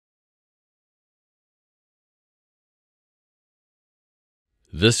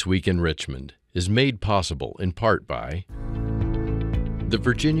This Week in Richmond is made possible in part by the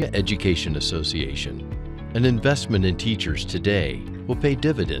Virginia Education Association. An investment in teachers today will pay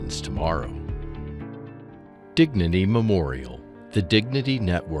dividends tomorrow. Dignity Memorial. The Dignity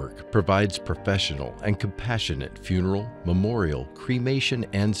Network provides professional and compassionate funeral, memorial, cremation,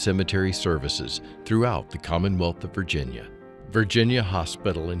 and cemetery services throughout the Commonwealth of Virginia. Virginia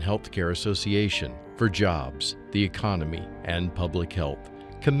Hospital and Healthcare Association for jobs, the economy, and public health,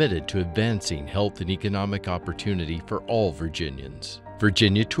 committed to advancing health and economic opportunity for all Virginians.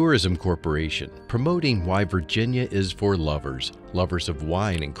 Virginia Tourism Corporation, promoting why Virginia is for lovers, lovers of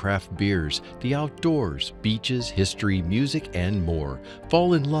wine and craft beers, the outdoors, beaches, history, music, and more.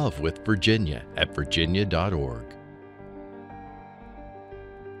 Fall in love with Virginia at virginia.org.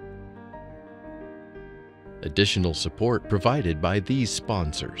 Additional support provided by these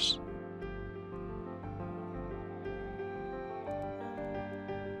sponsors.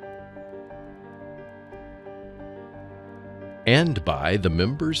 And by the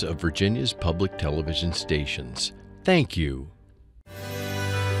members of Virginia's public television stations. Thank you.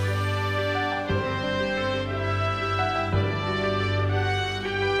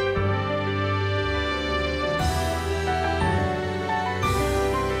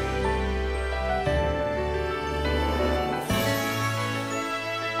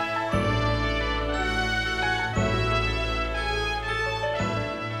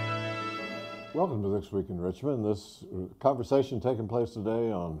 Welcome to This Week in Richmond. This conversation taking place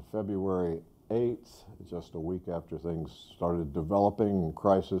today on February 8th, just a week after things started developing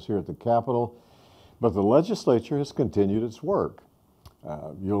crisis here at the Capitol. But the legislature has continued its work.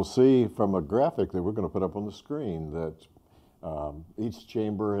 You'll see from a graphic that we're going to put up on the screen that each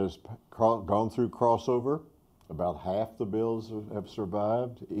chamber has gone through crossover. About half the bills have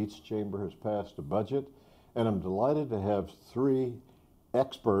survived. Each chamber has passed a budget. And I'm delighted to have three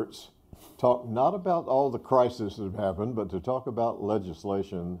experts talk not about all the crises that have happened, but to talk about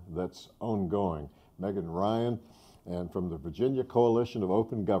legislation that's ongoing. Megan Rhyne, and from the Virginia Coalition of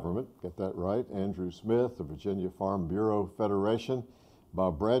Open Government, get that right, Andrew Smith, the Virginia Farm Bureau Federation,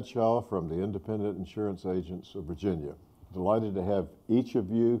 Bob Bradshaw from the Independent Insurance Agents of Virginia. Delighted to have each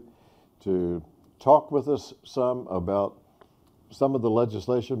of you to talk with us some about some of the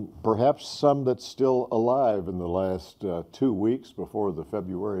legislation, perhaps some that's still alive in the last 2 weeks before the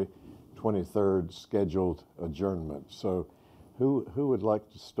February 23rd scheduled adjournment. So who would like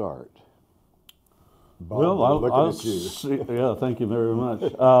to start? Bob, I'll see, yeah, thank you very much.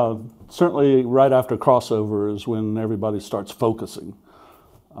 Certainly right after crossover is when everybody starts focusing.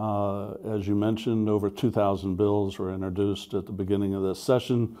 As you mentioned, over 2,000 bills were introduced at the beginning of this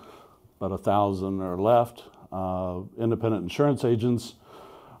session. About 1,000 are left. Independent insurance agents,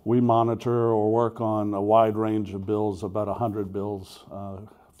 we monitor or work on a wide range of bills, about 100 bills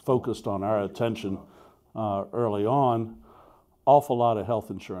focused on our attention early on. Awful lot of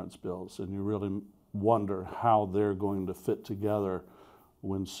health insurance bills, and you really wonder how they're going to fit together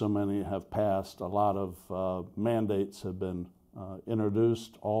when so many have passed. A lot of mandates have been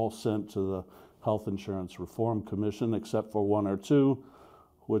introduced, all sent to the Health Insurance Reform Commission, except for one or two,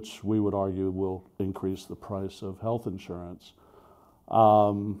 which we would argue will increase the price of health insurance.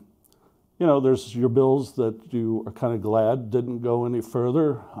 You know, there's your bills that you are kind of glad didn't go any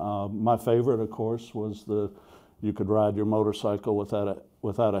further. My favorite, of course, was you could ride your motorcycle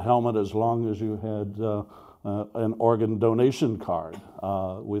without a helmet as long as you had an organ donation card.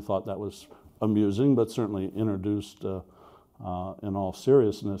 We thought that was amusing, but certainly introduced in all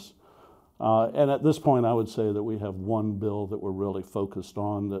seriousness. And at this point, I would say that we have one bill that we're really focused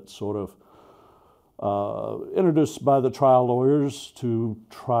on that's sort of introduced by the trial lawyers to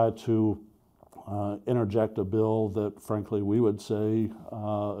try to interject a bill that, frankly, we would say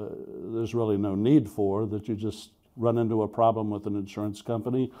there's really no need for, that you just run into a problem with an insurance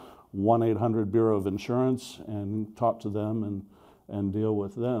company, 1-800 Bureau of Insurance, and talk to them and deal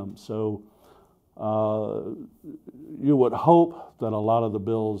with them. So you would hope that a lot of the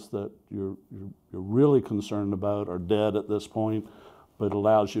bills that you're really concerned about are dead at this point, but it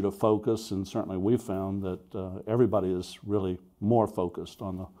allows you to focus, and certainly we found that everybody is really more focused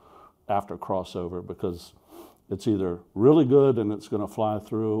on the after crossover, because it's either really good and it's going to fly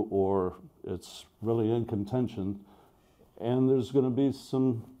through, or it's really in contention, and there's going to be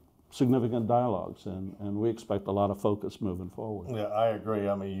some significant dialogues, and we expect a lot of focus moving forward. Yeah, I agree.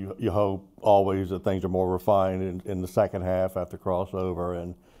 I mean, you hope always that things are more refined in the second half after crossover,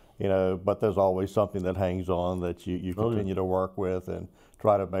 and but there's always something that hangs on that you continue to work with and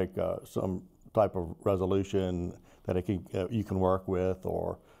try to make some type of resolution that you can work with,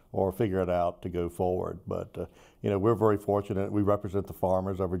 or or figure it out to go forward. But you know, we're very fortunate. We represent the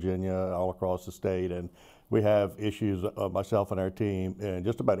farmers of Virginia all across the state, and we have issues, myself and our team, in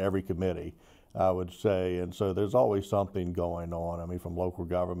just about every committee, I would say. And so there's always something going on. I mean, from local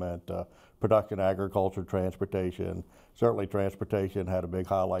government, production, agriculture, transportation. Certainly transportation had a big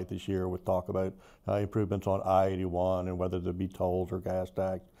highlight this year with talk about improvements on I-81 and whether there be tolls or gas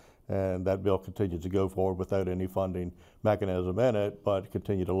tax. And that bill continues to go forward without any funding mechanism in it, but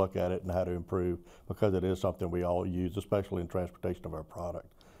continue to look at it and how to improve, because it is something we all use, especially in transportation of our product.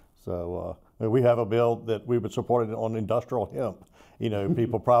 So we have a bill that we've been supporting on industrial hemp. You know,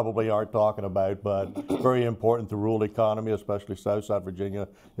 people probably aren't talking about, but very important to rural economy, especially Southside Virginia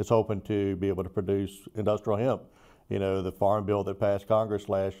is hoping to be able to produce industrial hemp. You know, the farm bill that passed Congress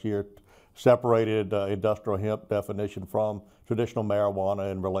last year separated industrial hemp definition from traditional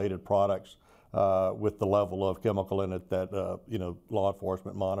marijuana and related products with the level of chemical in it that you know, law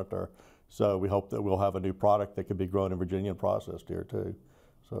enforcement monitor. So we hope that we'll have a new product that can be grown in Virginia and processed here too.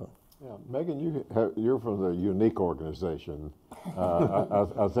 So. Yeah, Megan, you're from the unique organization.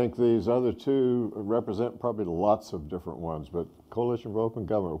 I think these other two represent probably lots of different ones, but Coalition for Open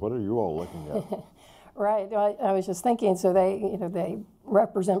Government, what are you all looking at? Right. I was just thinking. So they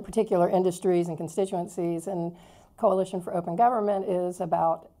represent particular industries and constituencies, and Coalition for Open Government is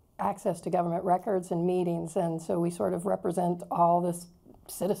about access to government records and meetings, and so we sort of represent all the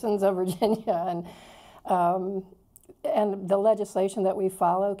citizens of Virginia, and the legislation that we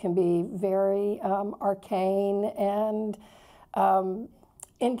follow can be very arcane and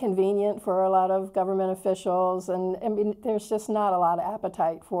inconvenient for a lot of government officials, and I mean, there's just not a lot of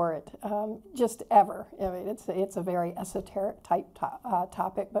appetite for it, just ever. I mean, it's a very esoteric type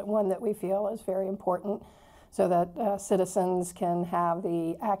topic, but one that we feel is very important, so that citizens can have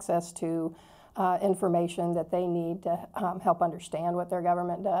the access to information that they need to help understand what their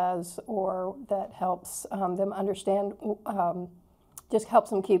government does, or that helps them understand, just helps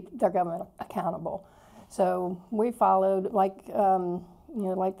them keep their government accountable. So we followed, like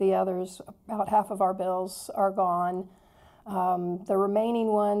like the others, about half of our bills are gone. The remaining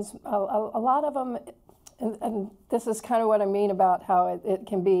ones, a lot of them, and this is kind of what I mean about how it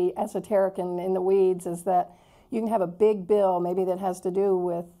can be esoteric and in the weeds, is that you can have a big bill, maybe that has to do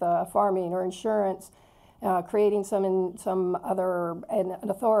with farming or insurance, creating some other an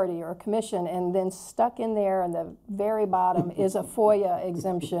authority or a commission, and then stuck in there in the very bottom is a FOIA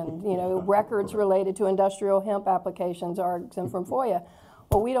exemption. You know, records related to industrial hemp applications are exempt from FOIA.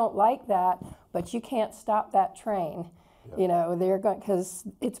 Well, we don't like that, but you can't stop that train. You know, they're going, because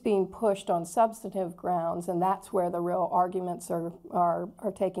it's being pushed on substantive grounds, and that's where the real arguments are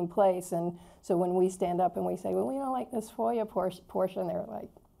taking place. And so when we stand up and we say, well, we don't like this FOIA portion, they're like,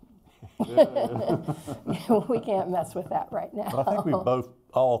 we can't mess with that right now. I think we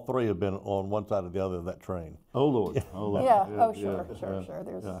all three have been on one side or the other of that train. Oh Lord. Oh Lord. Yeah. Oh sure.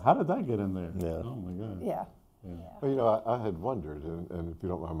 There's. Yeah. How did that get in there? Yeah. Oh my God. Yeah. Yeah. Well, you know, I had wondered, and if you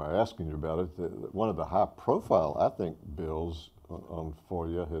don't mind my asking you about it, that one of the high-profile, I think, bills on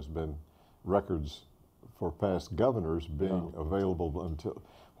FOIA has been records for past governors being available until,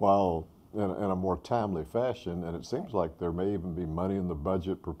 while in a more timely fashion. And it seems like there may even be money in the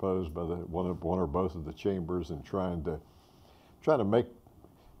budget proposed by one or both of the chambers in trying to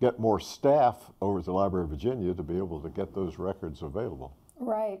get more staff over at the Library of Virginia to be able to get those records available.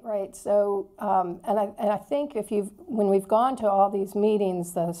 Right. So, and I think when we've gone to all these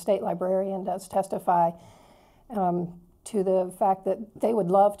meetings, the state librarian does testify to the fact that they would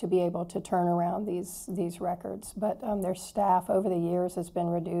love to be able to turn around these records, but their staff over the years has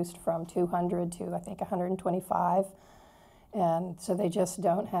been reduced from 200 to I think 125, and so they just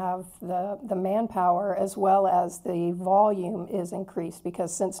don't have the manpower, as well as the volume is increased,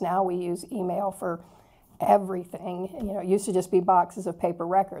 because since now we use email for everything. You know, it used to just be boxes of paper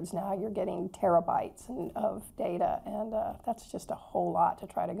records. Now you're getting terabytes of data, and that's just a whole lot to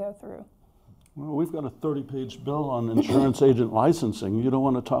try to go through. Well, we've got a 30-page bill on insurance agent licensing. You don't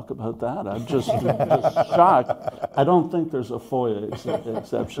want to talk about that? I'm just shocked. I don't think there's a FOIA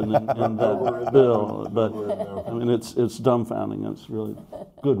exception in that bill, but I mean, it's dumbfounding. It's really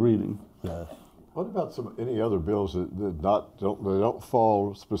good reading. Yeah. What about any other bills that don't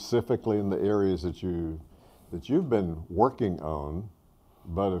fall specifically in the areas that you've been working on,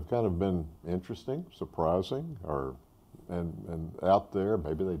 but have kind of been interesting, surprising, and out there?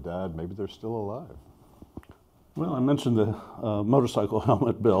 Maybe they died, maybe they're still alive. Well, I mentioned the motorcycle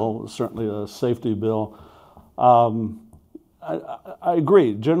helmet bill, certainly a safety bill. I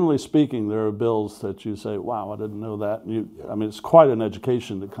agree. Generally speaking, there are bills that you say, wow, I didn't know that. I mean, it's quite an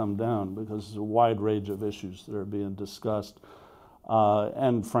education to come down, because there's a wide range of issues that are being discussed.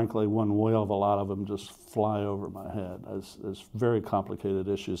 And frankly, one way of a lot of them just fly over my head as very complicated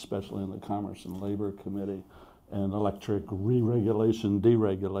issues, especially in the Commerce and Labor Committee and electric re-regulation,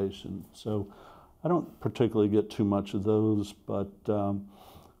 deregulation. So I don't particularly get too much of those, but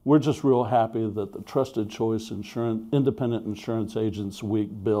we're just real happy that the Trusted Choice Independent Insurance Agents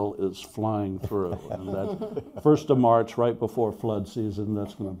Week bill is flying through. And that 1st of March, right before flood season,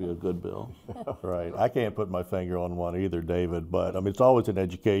 that's going to be a good bill. Right. I can't put my finger on one either, David, but I mean, it's always an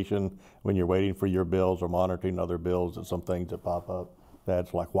education when you're waiting for your bills or monitoring other bills and some things that pop up.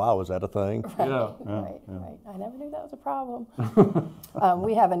 That's like, wow, is that a thing? Right, Yeah, right. I never knew that was a problem.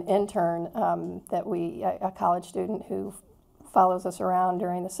 We have an intern a college student who follows us around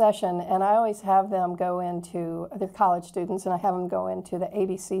during the session, and I always have them go into, they're college students, and I have them go into the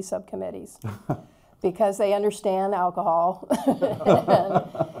ABC subcommittees because they understand alcohol.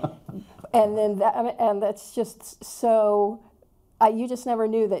 and that's just so, you just never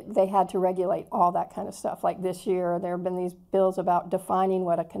knew that they had to regulate all that kind of stuff. Like this year, there have been these bills about defining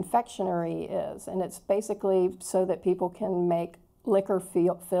what a confectionery is, and it's basically so that people can make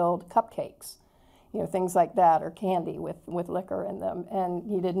liquor-filled cupcakes. Things like that, or candy with liquor in them.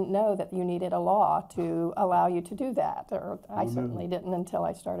 And you didn't know that you needed a law to allow you to do that, or I certainly didn't until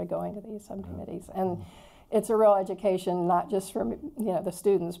I started going to these subcommittees. And it's a real education, not just for the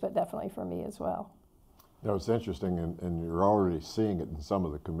students, but definitely for me as well. It's interesting, and you're already seeing it in some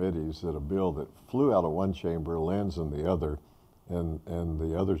of the committees, that a bill that flew out of one chamber lands in the other, and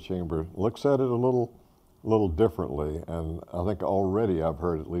the other chamber looks at it a little differently. And I think already I've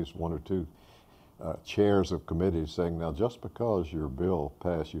heard at least one or two chairs of committees saying, now just because your bill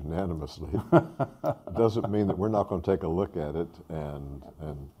passed unanimously doesn't mean that we're not going to take a look at it, and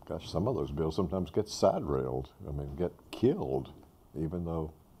gosh, some of those bills sometimes get side-railed, get killed, even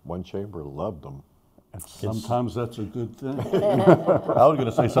though one chamber loved them. And sometimes that's a good thing. I was going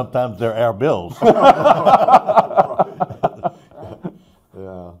to say sometimes they're our bills.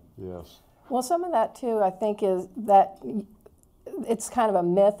 Yeah, yes. Well, some of that too, I think, is that it's kind of a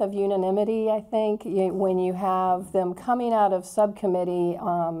myth of unanimity, I think, when you have them coming out of subcommittee,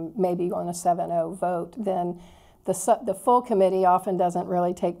 maybe on a 7-0 vote, then the full committee often doesn't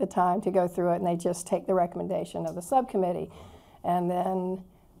really take the time to go through it, and they just take the recommendation of the subcommittee. And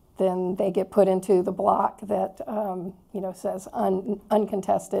then they get put into the block that says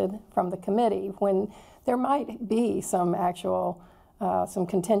uncontested from the committee, when there might be some actual some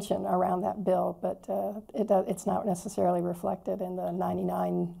contention around that bill, but it's not necessarily reflected in the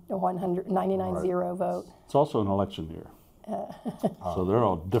 99-0 vote. It's also an election year. So there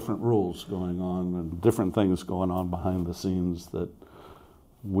are different rules going on and different things going on behind the scenes that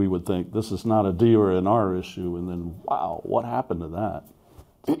we would think this is not a D or an R issue, and then, wow, what happened to that?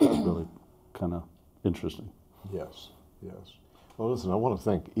 It's really kind of interesting. Yes, yes. Well, listen, I want to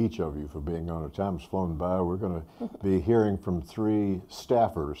thank each of you for being on. Our time's flown by. We're going to be hearing from 3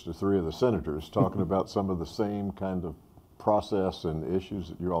 staffers to 3 of the senators talking about some of the same kind of process and issues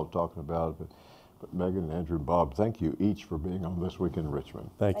that you're all talking about. But Megan, Andrew, Bob, thank you each for being on This Week in Richmond.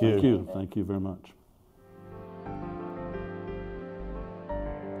 Thank you. Thank you. Thank you very much.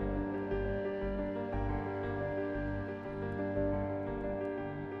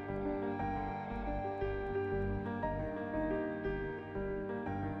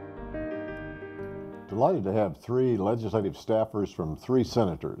 Delighted to have 3 legislative staffers from 3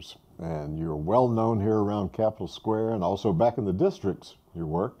 senators, and you're well known here around Capitol Square and also back in the districts, your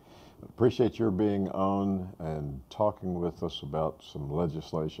work. Appreciate your being on and talking with us about some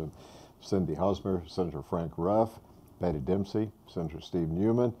legislation. Cindy Hosmer, Senator Frank Ruff, Patti Dempsey, Senator Steve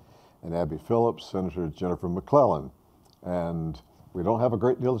Newman, and Abbey Phillips, Senator Jennifer McClellan. And we don't have a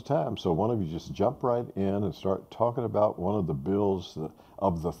great deal of time, so one of you just jump right in and start talking about one of the bills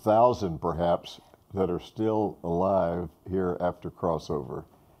of the 1,000 perhaps that are still alive here after crossover.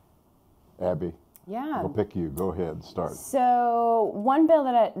 Abby, yeah, we'll pick you. Go ahead, start. So one bill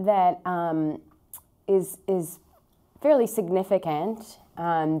that is fairly significant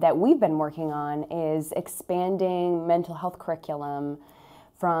that we've been working on is expanding mental health curriculum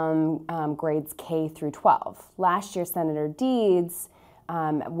from grades K through 12. Last year, Senator Deeds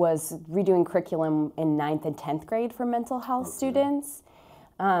was redoing curriculum in 9th and 10th grade for mental health students.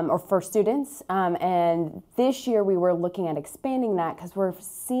 Or for students, and this year we were looking at expanding that because we're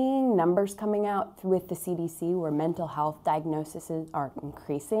seeing numbers coming out with the CDC where mental health diagnoses are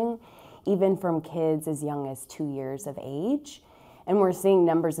increasing, even from kids as young as 2 years of age. And we're seeing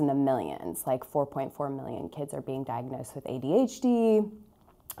numbers in the millions, like 4.4 million kids are being diagnosed with ADHD,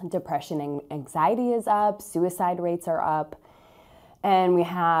 depression and anxiety is up, suicide rates are up, and we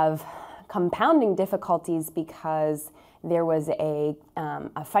have compounding difficulties because there was a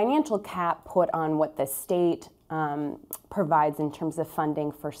financial cap put on what the state provides in terms of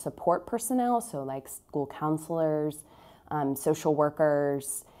funding for support personnel, so like school counselors, social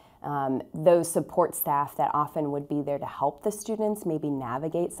workers, those support staff that often would be there to help the students maybe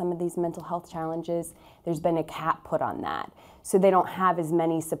navigate some of these mental health challenges. There's been a cap put on that. So they don't have as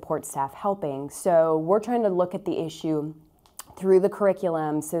many support staff helping. So we're trying to look at the issue through the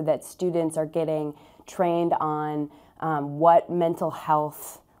curriculum so that students are getting trained on what mental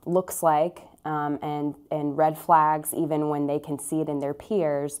health looks like and red flags even when they can see it in their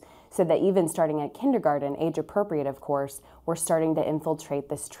peers, so that even starting at kindergarten, age appropriate of course, we're starting to infiltrate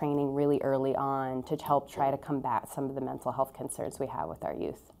this training really early on to help try to combat some of the mental health concerns we have with our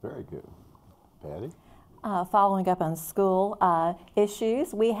youth. Very good. Patti? Following up on school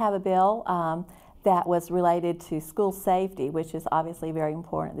issues, we have a bill that was related to school safety, which is obviously very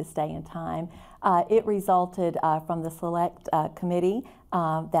important at this day and time. It resulted from the select committee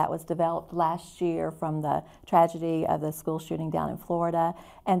that was developed last year from the tragedy of the school shooting down in Florida.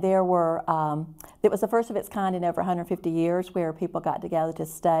 And there were, it was the first of its kind in over 150 years where people got together to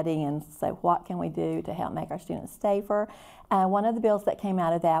study and say, what can we do to help make our students safer? And one of the bills that came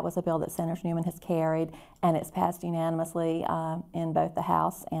out of that was a bill that Senator Newman has carried, and it's passed unanimously in both the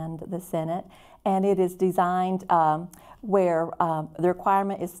House and the Senate. And it is designed where the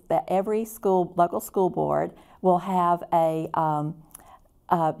requirement is that every local school board will have a,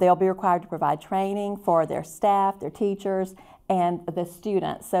 they'll be required to provide training for their staff, their teachers, and the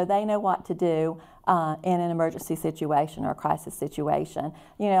students, so they know what to do in an emergency situation or a crisis situation.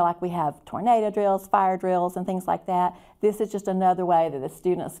 You know, like we have tornado drills, fire drills, and things like that. This is just another way that the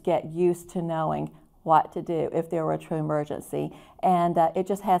students get used to knowing what to do if there were a true emergency. And it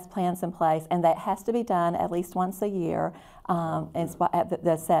just has plans in place, and that has to be done at least once a year. And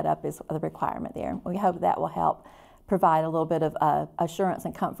the setup is the requirement there. We hope that will help provide a little bit of assurance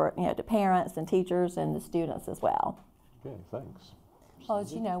and comfort, you know, to parents and teachers and the students as well. Okay, thanks. Well,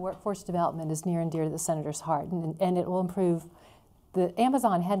 as you know, workforce development is near and dear to the Senator's heart, and it will improve. The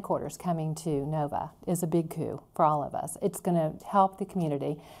Amazon headquarters coming to Nova is a big coup for all of us. It's going to help the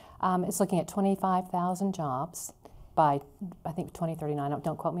community. It's looking at 25,000 jobs by, I think, 2039.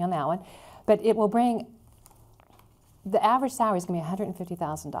 Don't quote me on that one. But it will bring, the average salary is going to be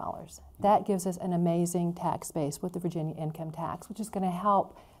 $150,000. That gives us an amazing tax base with the Virginia income tax, which is going to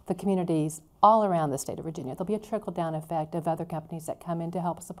help the communities all around the state of Virginia. There'll be a trickle-down effect of other companies that come in to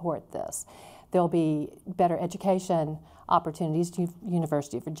help support this. There'll be better education opportunities.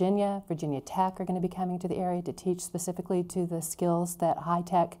 University of Virginia, Virginia Tech are going to be coming to the area to teach specifically to the skills that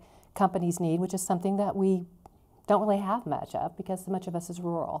high-tech companies need, which is something that we don't really have much of because so much of us is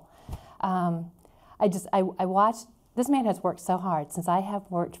rural. I watched, this man has worked so hard since I have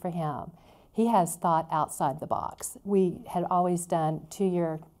worked for him. He has thought outside the box. We had always done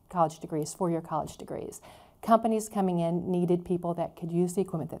 2-year college degrees, 4-year college degrees. Companies coming in needed people that could use the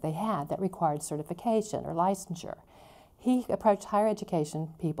equipment that they had that required certification or licensure. He approached higher education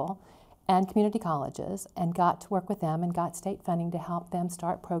people and community colleges and got to work with them and got state funding to help them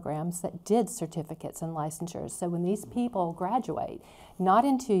start programs that did certificates and licensures. So when these people graduate, not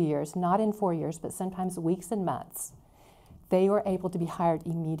in 2 years, not in 4 years, but sometimes weeks and months, they were able to be hired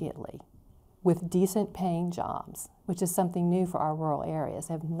immediately with decent paying jobs, which is something new for our rural areas.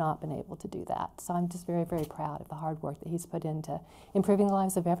 Have not been able to do that. So I'm just very, very proud of the hard work that he's put into improving the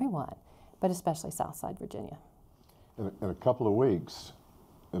lives of everyone, but especially Southside Virginia. In a couple of weeks,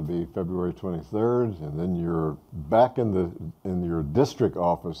 it'll be February 23rd, and then you're back in your district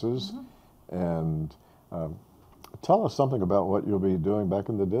offices. And tell us something about what you'll be doing back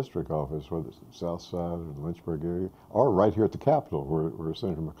in the district office, whether it's South Side or the Lynchburg area, or right here at the Capitol, where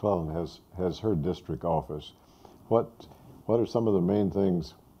Senator McClellan has her district office. What are some of the main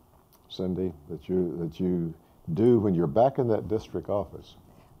things, Cindy, that you do when you're back in that district office?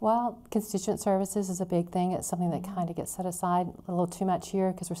 Well, constituent services is a big thing. It's something that kind of gets set aside a little too much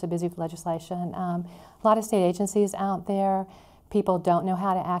here because we're so busy with legislation. A lot of state agencies out there, people don't know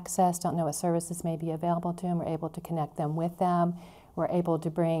how to access, don't know what services may be available to them. We're able to connect them with them. We're able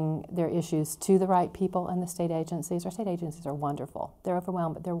to bring their issues to the right people in the state agencies. Our state agencies are wonderful. They're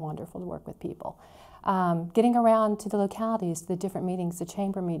overwhelmed, but they're wonderful to work with people. Getting around to the localities, the different meetings, the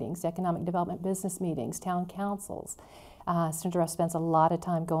chamber meetings, the economic development business meetings, town councils. Senator Ruff spends a lot of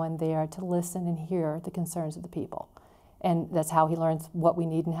time going there to listen and hear the concerns of the people. And that's how he learns what we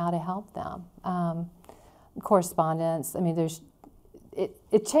need and how to help them. Correspondence, I mean,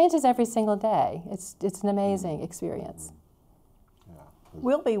 it changes every single day. It's an amazing experience. Yeah,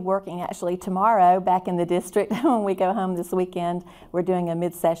 We'll be working actually tomorrow back in the district when we go home this weekend. We're doing a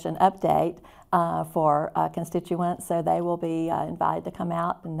mid-session update for constituents, so they will be invited to come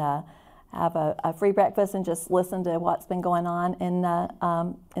out and have a free breakfast and just listen to what's been going on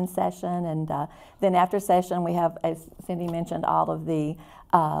in session. And then after session, we have, as Cindy mentioned, all of the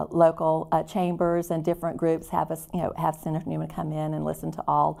local chambers and different groups have Senator Newman come in and listen to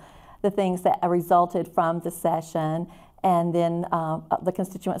all the things that resulted from the session. And then the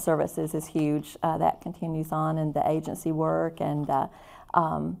constituent services is huge. That continues on, and the agency work, and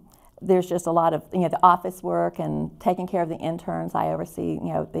there's just a lot of the office work and taking care of the interns. I oversee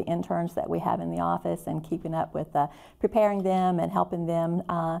the interns that we have in the office and keeping up with preparing them and helping them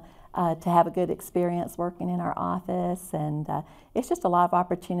to have a good experience working in our office. And it's just a lot of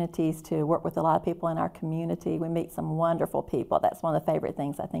opportunities to work with a lot of people in our community. We meet some wonderful people. That's one of the favorite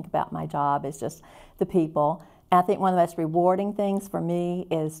things I think about my job is just the people. And I think one of the most rewarding things for me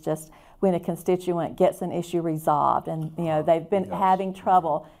is just when a constituent gets an issue resolved, and they've been having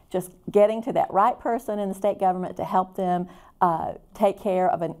trouble just getting to that right person in the state government to help them take care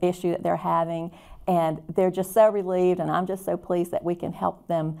of an issue that they're having, and they're just so relieved, and I'm just so pleased that we can help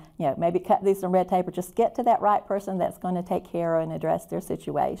them, maybe cut through some red tape or just get to that right person that's going to take care of and address their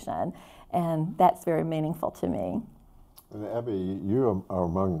situation, and that's very meaningful to me. And Abbey, you are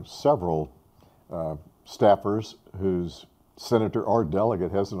among several staffers whose senator or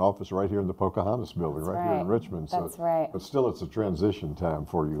delegate has an office right here in the Pocahontas building, right here in Richmond. That's right. But still, it's a transition time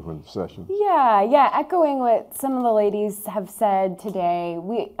for you in the session. Yeah. Echoing what some of the ladies have said today,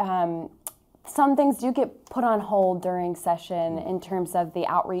 we some things do get put on hold during session in terms of the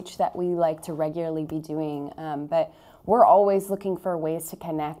outreach that we like to regularly be doing. But we're always looking for ways to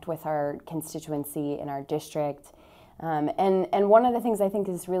connect with our constituency in our district. And one of the things I think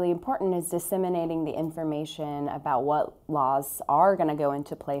is really important is disseminating the information about what laws are going to go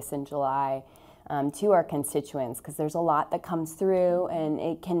into place in July to our constituents, because there's a lot that comes through, and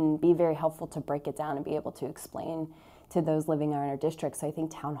it can be very helpful to break it down and be able to explain to those living in our districts. So I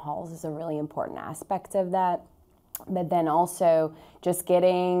think town halls is a really important aspect of that. But then also just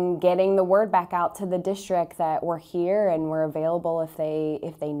getting the word back out to the district that we're here and we're available if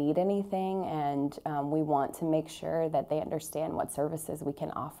they need anything, and we want to make sure that they understand what services we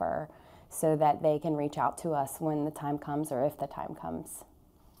can offer so that they can reach out to us when the time comes or if the time comes.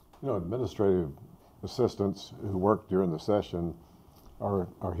 Administrative assistants who work during the session are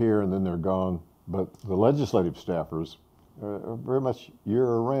here and then they're gone, but the legislative staffers are very much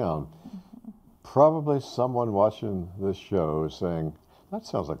year-round. Probably someone watching this show is saying, that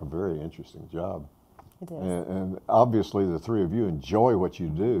sounds like a very interesting job. It is. And obviously the three of you enjoy what you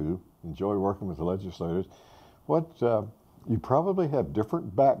do, enjoy working with the legislators. You probably have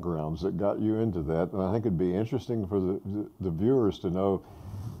different backgrounds that got you into that, and I think it'd be interesting for the viewers to know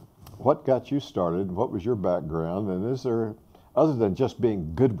what got you started, what was your background, and is there, other than just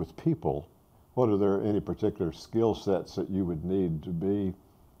being good with people, are there any particular skill sets that you would need to be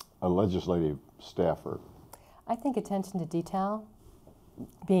a legislative staffer? I think attention to detail,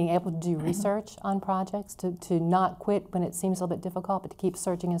 being able to do research on projects, to not quit when it seems a little bit difficult, but to keep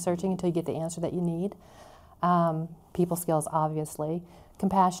searching and searching until you get the answer that you need. People skills, obviously.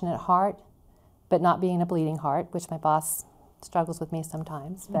 Compassionate heart, but not being a bleeding heart, which my boss struggles with me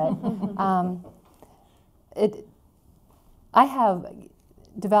sometimes. But I have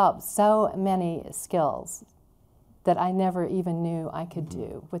developed so many skills that I never even knew I could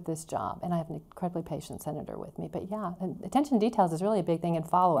do with this job. And I have an incredibly patient senator with me. But yeah, attention to details is really a big thing, in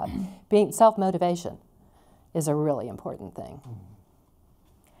follow-up. Being self-motivation is a really important thing.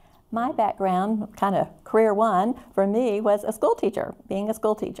 My background, kind of career one for me, was a school teacher, being a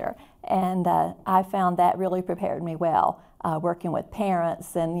school teacher. And I found that really prepared me well, working with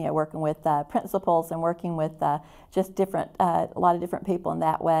parents and working with principals and working with just a lot of different people in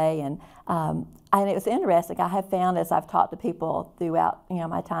that way. And it was interesting. I have found, as I've talked to people throughout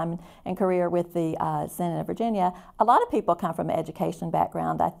my time and career with the Senate of Virginia, a lot of people come from an education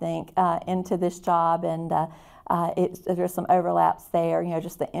background, I think, into this job, and there's some overlaps there.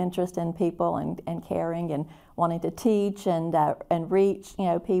 Just the interest in people and caring and wanting to teach and reach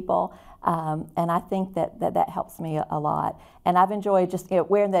people. And I think that helps me a lot. And I've enjoyed just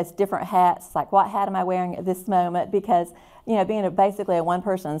wearing those different hats. Like, what hat am I wearing at this moment? Because being basically a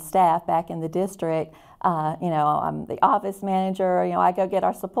one-person staff back in the district, I'm the office manager. I go get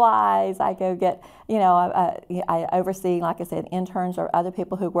our supplies. I go get, I oversee, like I said, interns or other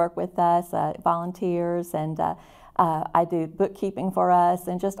people who work with us, volunteers, and I do bookkeeping for us,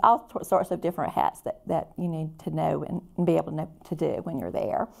 and just all sorts of different hats that you need to know and be able to do when you're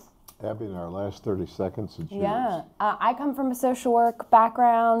there. Abby, in our last 30 seconds, it's yours. Yeah, I come from a social work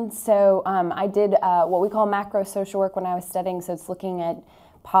background, so I did what we call macro social work when I was studying, so it's looking at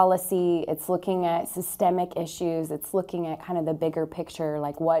policy, it's looking at systemic issues, it's looking at kind of the bigger picture,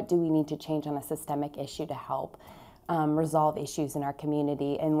 like what do we need to change on a systemic issue to help resolve issues in our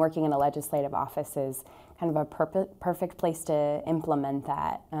community, and working in a legislative office is kind of a perfect place to implement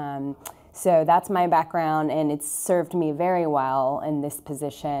that. So that's my background, and it's served me very well in this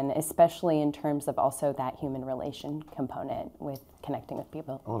position, especially in terms of also that human relation component with connecting with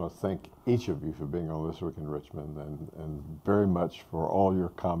people. I want to thank each of you for being on This Week in Richmond, and very much for all your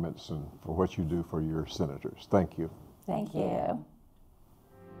comments and for what you do for your senators. Thank you. Thank you.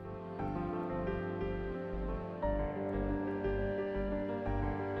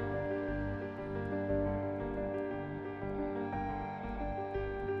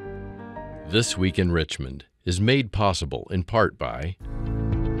 This Week in Richmond is made possible in part by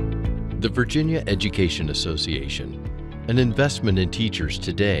the Virginia Education Association. An investment in teachers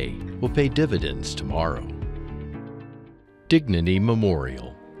today will pay dividends tomorrow. Dignity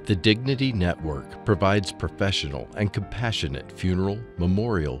Memorial. The Dignity Network provides professional and compassionate funeral,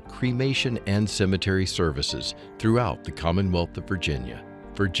 memorial, cremation, and cemetery services throughout the Commonwealth of Virginia.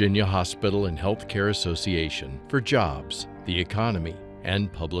 Virginia Hospital and Healthcare Association for jobs, the economy,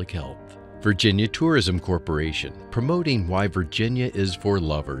 and public health. Virginia Tourism Corporation, promoting why Virginia is for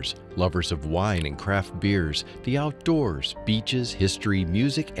lovers, lovers of wine and craft beers, the outdoors, beaches, history,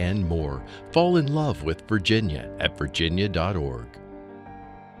 music, and more. Fall in love with Virginia at virginia.org.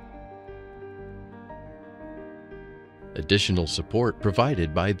 Additional support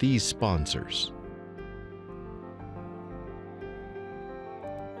provided by these sponsors.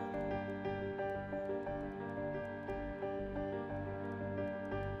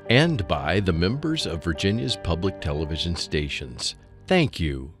 And by the members of Virginia's public television stations. Thank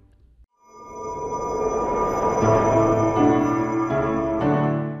you.